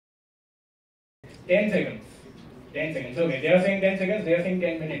10 seconds. 10 seconds. Okay, they are saying 10 seconds, they are saying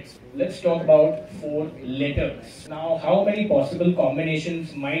 10 minutes. Let's talk about 4 letters. Now, how many possible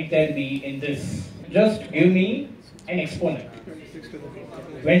combinations might there be in this? Just give me an exponent.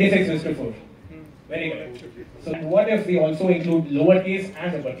 26 is to 4. Very good. So, what if we also include lowercase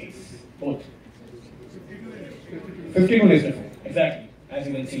and uppercase? Both. 52 is to 4. Exactly. As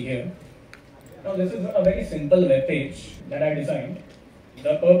you can see here. Now, this is a very simple web page that I designed.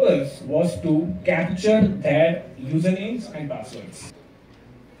 The purpose was to capture their usernames and passwords.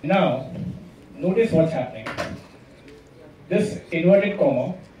 Now, notice what's happening. This inverted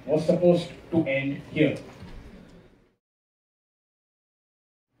comma was supposed to end here.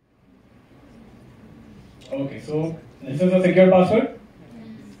 Okay, so this is a secure password.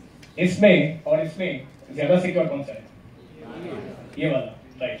 इसमें और इसमें ज़्यादा secure कौन सा है? ये वाला,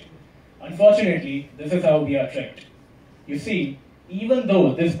 right? Unfortunately, this is how we are tricked. You see, even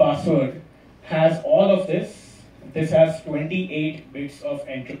though this password has all of this, this has 28 bits of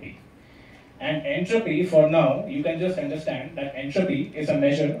entropy. And entropy, for now, you can just understand that entropy is a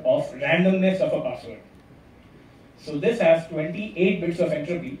measure of randomness of a password. So this has 28 bits of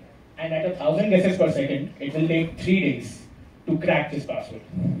entropy, and at 1,000 guesses per second, it will take 3 days to crack this password.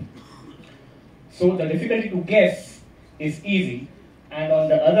 So the difficulty to guess is easy, and on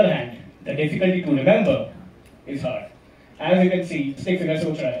the other hand, the difficulty to remember is hard. As you can see, stick figure से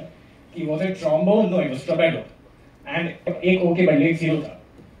पूछ रहा है कि was it trombone? No, it was torpedo. And एक O के बदले एक 0 था.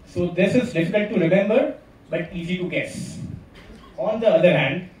 So this is difficult to remember, but easy to guess. On the other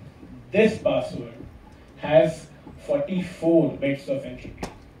hand, this password has 44 bits of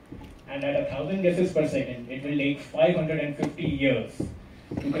entropy. And at 1,000 guesses per second, it will take 550 years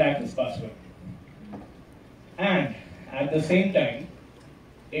to crack this password. And at the same time,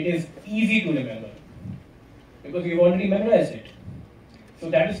 it is easy to remember because we've already memorized it. So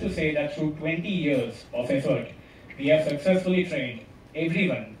that is to say that through 20 years of effort, we have successfully trained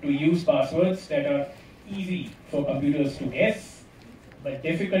everyone to use passwords that are easy for computers to guess, but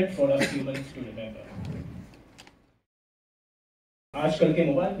difficult for us humans to remember. आजकल के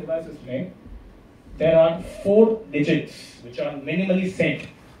mobile devices में there are 4 digits which are minimally set.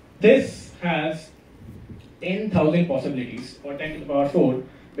 This has 10,000 possibilities, or 10 to the power 4,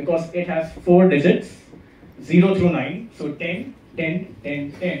 because it has 4 digits, 0 through 9, so 10, 10,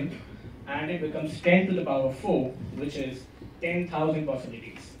 10, 10, and it becomes 10 to the power 4, which is 10,000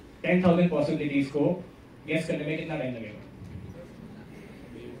 possibilities. 10,000 possibilities को guess करने में कितना time लगेगा?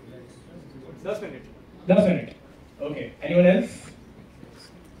 10 minute. 10 minute. Okay. Anyone else?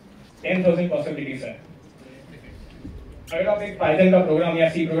 10,000 possibilities है. अगर आप एक Python का प्रोग्राम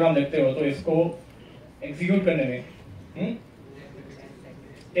या C प्रोग्राम लिखते हो तो इसको execute करने में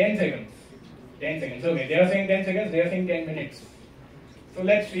 10 seconds. 10 seconds. Okay, they are saying 10 seconds, they are saying 10 minutes. So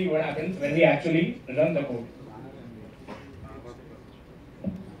let's see what happens when we actually run the code.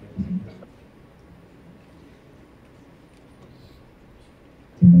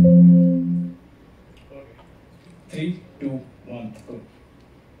 Okay. 3, 2, 1, go.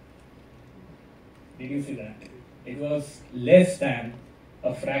 Did you see that? It was less than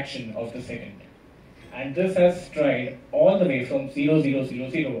a fraction of the second. And this has tried all the way from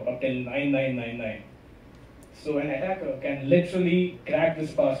 0000 up till 9999. So an attacker can literally crack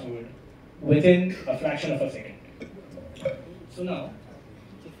this password within a fraction of a second. So now,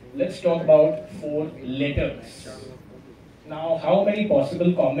 let's talk about 4 letters. Now, how many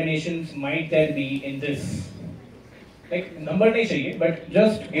possible combinations might there be in this? Like, number nahi chahiye, but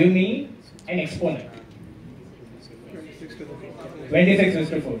just give me an exponent. 26 is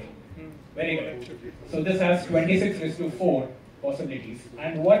to 4. Very good. So this has 26 is to 4 possibilities.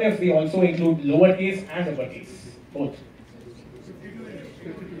 And what if we also include lowercase and uppercase? Both.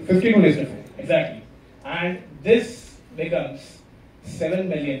 52 is to 4. Exactly. And this becomes 7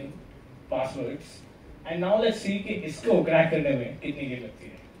 million passwords. And now let's see कि इसको crack करने में कितनी देर लगती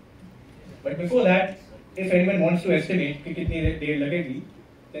है. But before that, if anyone wants to estimate कि कितनी देर लगेगी,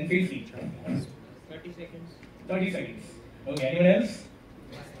 then feel free. 30 seconds. 30 seconds. Okay. Anyone else?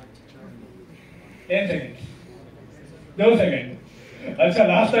 10 seconds. 2 seconds. अच्छा,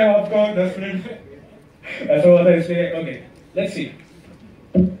 last time आपको 10 मिनट ऐसा हुआ था इसलिए. Okay. Let's see.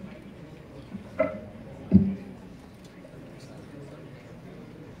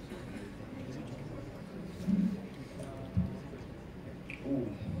 Ooh,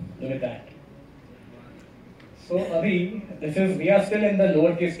 look at that. So Abhi, we are still in the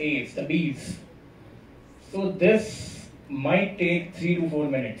lowercase a's, the b's. So this might take 3 to 4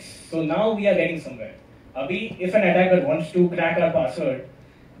 minutes. So now we are getting somewhere. Abhi, if an attacker wants to crack our password,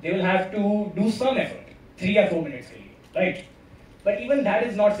 they will have to do some effort, 3 or 4 minutes, right? But even that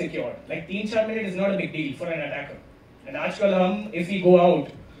is not secure. Like 3-4 minutes is not a big deal for an attacker. And आजकल if we go out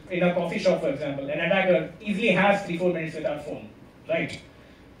in a coffee shop, for example, an attacker easily has 3-4 minutes with our phone, right?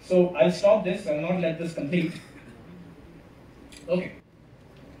 So I'll stop this. I'll not let this complete. Okay.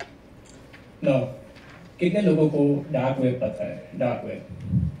 Now, कितने लोगों को dark web पता है? Dark web.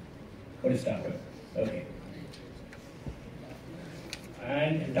 What is dark web? Okay.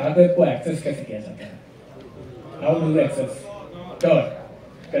 And dark web को access कैसे किया जाता है? How do you access? Tor.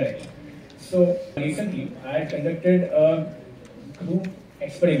 Correct. So recently I had conducted a group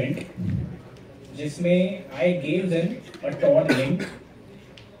experiment जिसमें I gave them a Tor link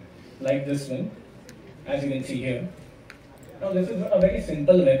like this one, as you can see here. Now this is a very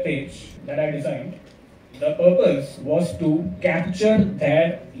simple web page that I designed. The purpose was to capture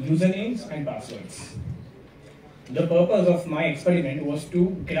their usernames and passwords. The purpose of my experiment was to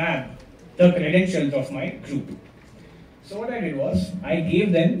grab the credentials of my group. So what I did was, I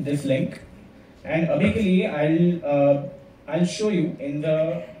gave them this link, and abhi ke liye I'll show you in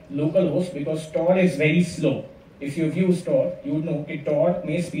the local host because Tor is very slow. If you've used Tor, you would know that Tor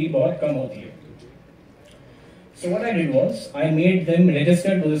में speed बहुत कम होती है. So what I did was, I made them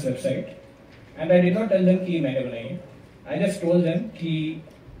register to this website, and I did not tell them कि मैंने बनाई है. I just told them कि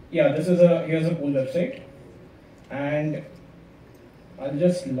yeah, here's a cool website, and I'll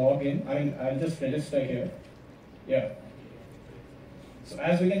just log in. I'll just register here. Yeah. So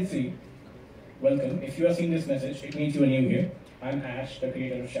as we can see, welcome. If you are seeing this message, it means you are new here. I'm Ash, the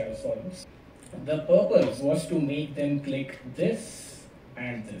creator of Shah's forums. The purpose was to make them click this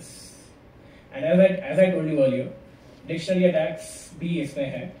and this. And as I told you earlier, dictionary attacks bhi isme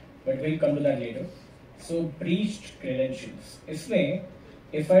hai, but we'll come to that later. So breached credentials. Isme,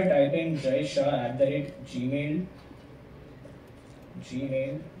 if I type in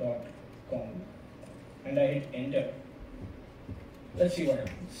jaishah@gmail.com and I hit enter, let's see what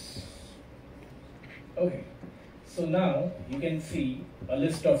happens. Okay, so now you can see a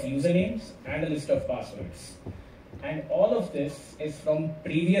list of usernames and a list of passwords. And all of this is from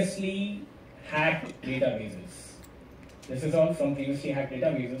previously hacked databases. This is all from previously hacked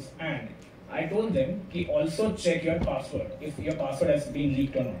databases, and I told them to also check your password, if your password has been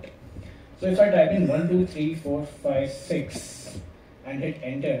leaked or not. So if I type in 1, 2, 3, 4, 5, 6 and hit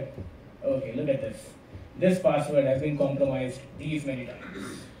enter, okay, look at this. This password has been compromised these many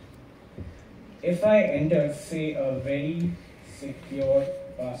times. If I enter, say, a very secure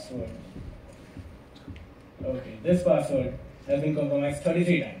password, okay, this password has been compromised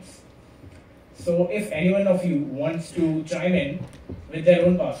 33 times. So if any one of you wants to chime in with their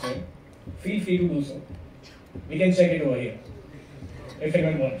own password, feel free to do so. We can check it over here, if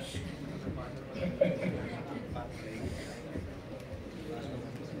anyone wants.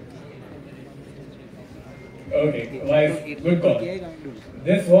 Okay, wife, good call.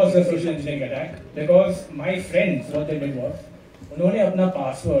 This was a social engineering attack because my friends, what they did was, उन्होंने अपना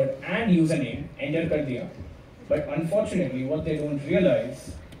password and username enter कर दिया. But unfortunately, what they don't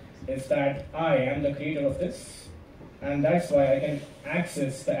realize is that I am the creator of this, and that's why I can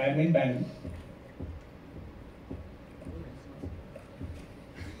access the admin panel.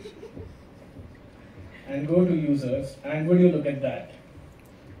 And go to users, and would you look at that?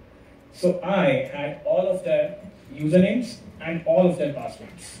 So I had all of their usernames and all of their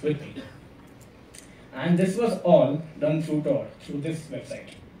passwords with me. And this was all done through Tor, through this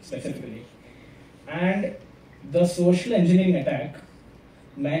website specifically. And the social engineering attack,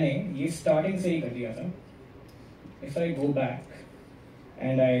 मैंने ये starting से ही कर दिया था. If I go back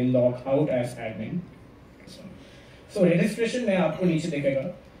and I log out as admin, so registration में आपको नीचे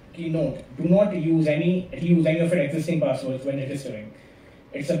दिखेगा कि note, do not use any of your existing passwords when registering.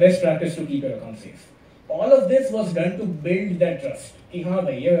 It's a best practice to keep your account safe. All of this was done to build that trust. कि हाँ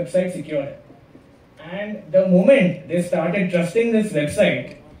भाई ये website secure है. And the moment they started trusting this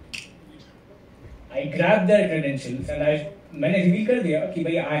website, I grabbed their credentials and मैंने reveal कर दिया कि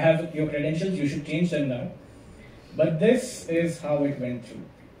भाई I have your credentials, you should change them now. But this is how it went through.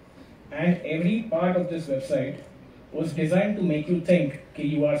 And every part of this website was designed to make you think that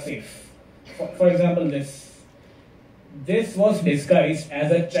you are safe. For example, this was disguised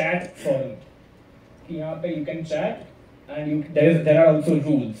as a chat forum. Here you can chat, and there are also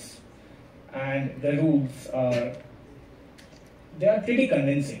rules, and the rules are pretty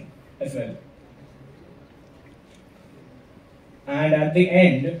convincing as well. And at the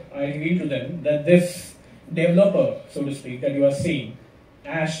end, I revealed to them that this developer, so to speak, that you are seeing,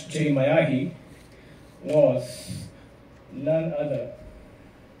 Ash J. Mayahi, was none other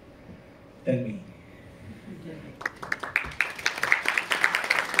than me.